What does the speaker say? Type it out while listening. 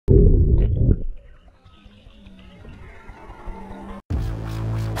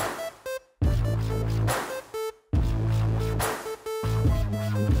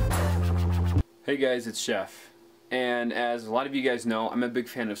Hey guys, it's Chef, and as a lot of you guys know, I'm a big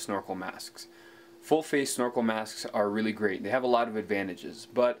fan of snorkel masks. Full face snorkel masks are really great. They have a lot of advantages,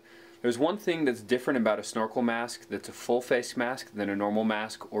 but there's one thing that's different about a snorkel mask that's a full face mask than a normal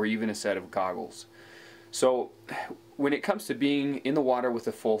mask or even a set of goggles. So when it comes to being in the water with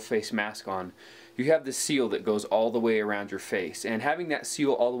a full face mask on, you have the seal that goes all the way around your face, and having that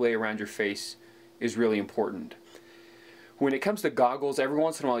seal all the way around your face is really important. When it comes to goggles, every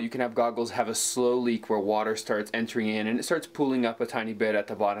once in a while you can have goggles have a slow leak where water starts entering in and it starts pooling up a tiny bit at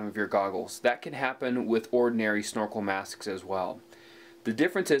the bottom of your goggles. That can happen with ordinary snorkel masks as well. The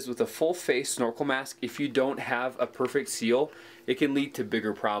difference is with a full face snorkel mask, if you don't have a perfect seal, it can lead to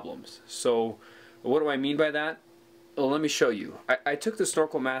bigger problems. So what do I mean by that? Well, let me show you. I took the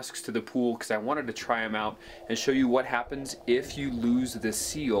snorkel masks to the pool because I wanted to try them out and show you what happens if you lose the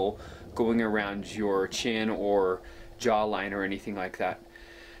seal going around your chin or jawline or anything like that.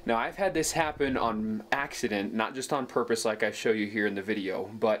 Now, I've had this happen on accident, not just on purpose like I show you here in the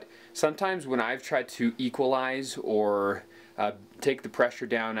video, but sometimes when I've tried to equalize or take the pressure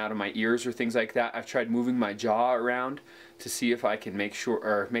down out of my ears or things like that, I've tried moving my jaw around to see if I can make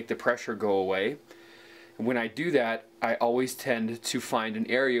the pressure go away. And when I do that, I always tend to find an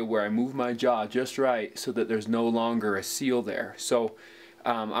area where I move my jaw just right so that there's no longer a seal there. So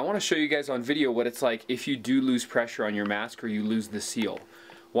I want to show you guys on video what it's like if you do lose pressure on your mask or you lose the seal.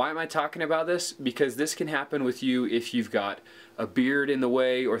 Why am I talking about this? Because this can happen with you if you've got a beard in the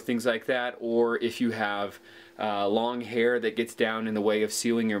way or things like that, or if you have long hair that gets down in the way of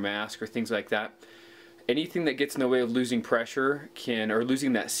sealing your mask or things like that. Anything that gets in the way of losing pressure or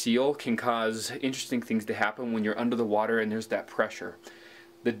losing that seal can cause interesting things to happen when you're under the water and there's that pressure.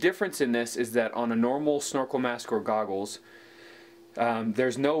 The difference in this is that on a normal snorkel mask or goggles,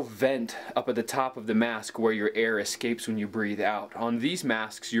 there's no vent up at the top of the mask where your air escapes when you breathe out. On these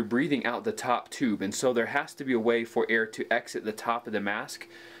masks, you're breathing out the top tube, and so there has to be a way for air to exit the top of the mask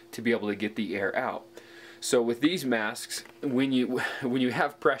to be able to get the air out. So with these masks, when you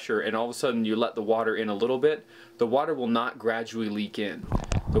have pressure and all of a sudden you let the water in a little bit, the water will not gradually leak in.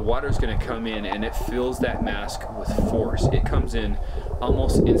 The water is going to come in and it fills that mask with force. It comes in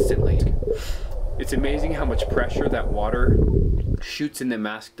almost instantly. It's amazing how much pressure that water shoots in the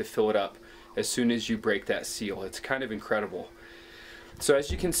mask to fill it up as soon as you break that seal. It's kind of incredible. So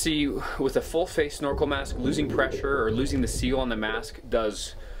as you can see, with a full face snorkel mask, losing pressure or losing the seal on the mask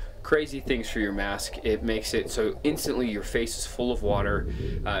does crazy things for your mask. It makes it so instantly your face is full of water.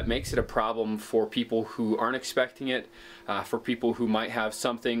 It makes it a problem for people who aren't expecting it, for people who might have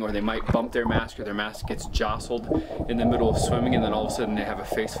something, or they might bump their mask, or their mask gets jostled in the middle of swimming and then all of a sudden they have a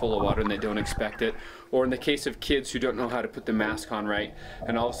face full of water and they don't expect it. Or in the case of kids who don't know how to put the mask on right,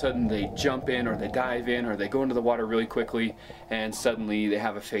 and all of a sudden they jump in or they dive in or they go into the water really quickly and suddenly they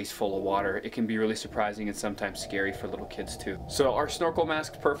have a face full of water. It can be really surprising and sometimes scary for little kids too. So are snorkel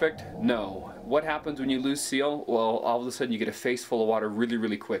masks perfect? No. What happens when you lose seal? Well, all of a sudden you get a face full of water really,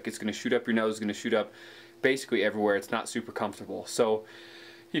 really quick. It's going to shoot up your nose, it's going to shoot up basically everywhere. It's not super comfortable. So,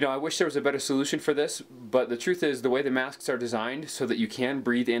 you know, I wish there was a better solution for this, but the truth is the way the masks are designed so that you can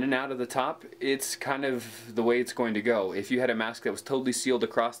breathe in and out of the top, it's kind of the way it's going to go. If you had a mask that was totally sealed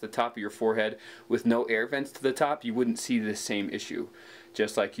across the top of your forehead with no air vents to the top, you wouldn't see this same issue,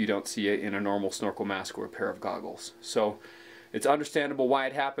 just like you don't see it in a normal snorkel mask or a pair of goggles. So it's understandable why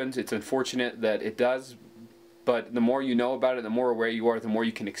it happens. It's unfortunate that it does, but the more you know about it, the more aware you are, the more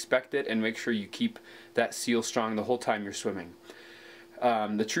you can expect it, and make sure you keep that seal strong the whole time you're swimming.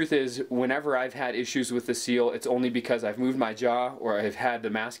 The truth is, whenever I've had issues with the seal, it's only because I've moved my jaw or I've had the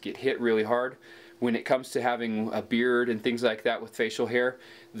mask get hit really hard. When it comes to having a beard and things like that with facial hair,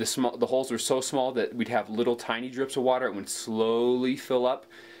 the holes were so small that we'd have little tiny drips of water. It would slowly fill up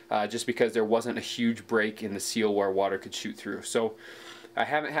just because there wasn't a huge break in the seal where water could shoot through. So I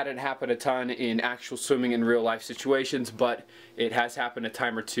haven't had it happen a ton in actual swimming in real life situations, but it has happened a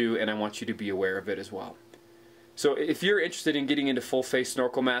time or two, and I want you to be aware of it as well. So if you're interested in getting into full face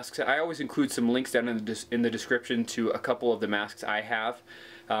snorkel masks, I always include some links down in the description to a couple of the masks I have.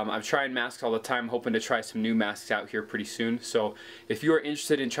 I'm trying masks all the time, hoping to try some new masks out here pretty soon. So if you are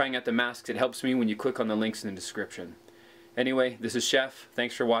interested in trying out the masks, it helps me when you click on the links in the description. Anyway, this is Chef.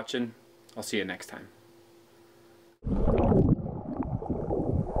 Thanks for watching. I'll see you next time.